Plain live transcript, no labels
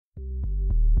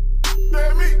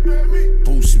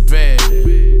Boosie Bad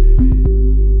Azz.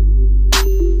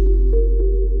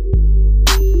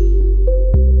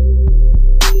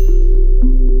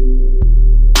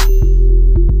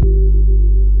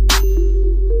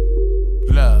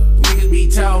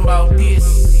 Talking about this,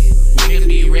 niggas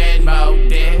be ratting about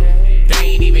that. They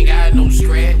ain't even got no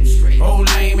scratch. Old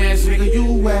lame ass nigga, you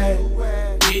whack.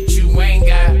 Bitch, you ain't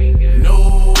got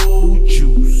no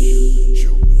juice.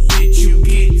 Bitch, you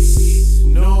get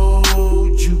no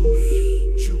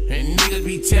juice. And niggas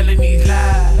be telling these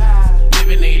lies,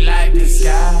 living they life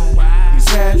disguise.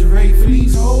 Exaggerate for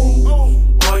these hoes.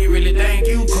 Boy, you really think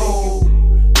you cold?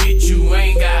 Bitch, you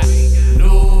ain't got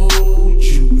no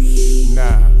juice.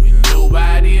 Nah.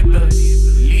 Nobody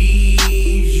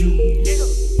believes you.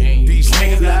 These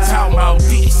niggas be talking about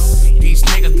this, these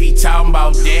niggas be talking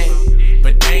about that,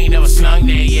 but they ain't never slung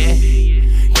that yet.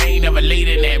 They ain't never laid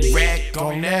in that rack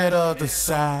on that other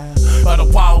side of the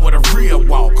wall with a real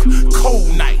walk.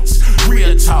 Cold nights,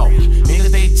 real talk.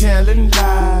 Niggas they telling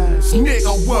lies.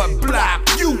 Nigga, what block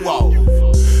you off?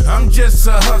 I'm just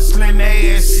a hustling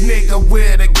ass nigga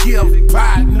with a gift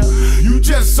partner. You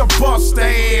just a buster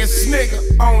ass nigga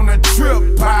on a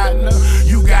trip partner.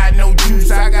 You got no juice,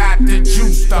 I got the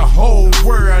juice. The whole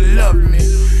world love me.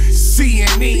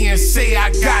 CNN say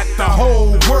I got the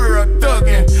whole world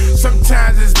thuggin'.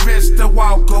 Sometimes it's best to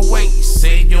walk away.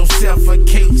 Save yourself a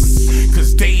case,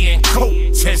 cause they in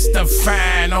court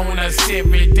testifying on us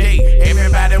every day.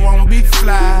 Everybody wanna be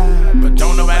fly, but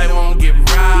don't nobody wanna get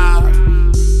robbed.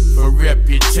 For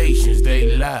reputations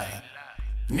they lie.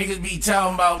 Niggas be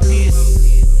talking about this,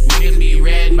 niggas be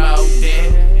ratting about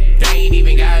that. They ain't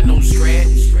even got no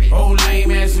scratch. Old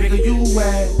lame ass nigga, you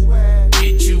whack.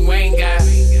 Bitch, you ain't got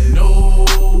no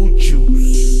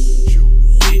juice.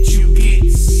 Bitch, you get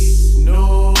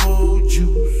no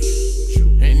juice.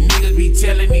 And niggas be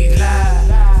telling these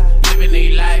lies, living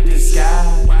they life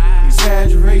disguise.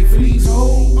 Exaggerate for these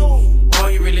hoes. Boy,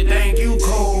 you really think you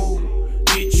cold?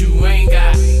 Bitch, you ain't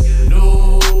got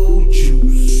no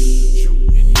juice.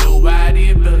 And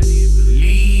nobody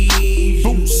believes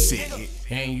Boosie,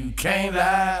 and you can't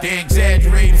lie. They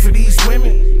exaggerating for these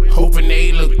women, hoping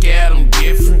they look at them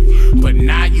different. But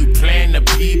now you playing the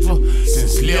people.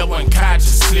 Since Lil one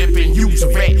conscious slipping, you's a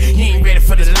rat. You ain't ready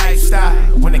for the lifestyle.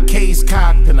 When the case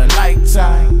cocked and the lights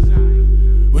out.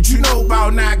 What you know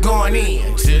about not going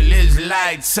in till it's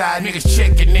lights out? Niggas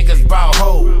checking niggas bout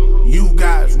hoe. You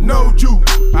guys know you.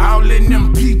 All in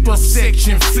them people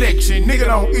section flexion. Nigga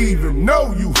don't even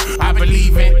know you. I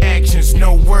believe in actions,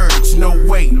 no words, no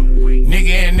way.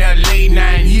 Nigga in LA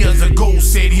 9 years ago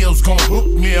said he was gonna hook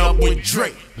me up with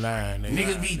Drake.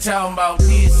 Niggas be talking about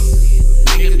this,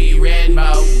 niggas be ratting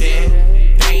about that.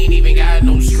 They ain't even got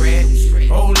no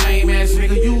scratch. Old lame ass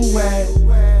nigga, you whack.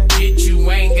 Bitch, you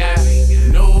ain't got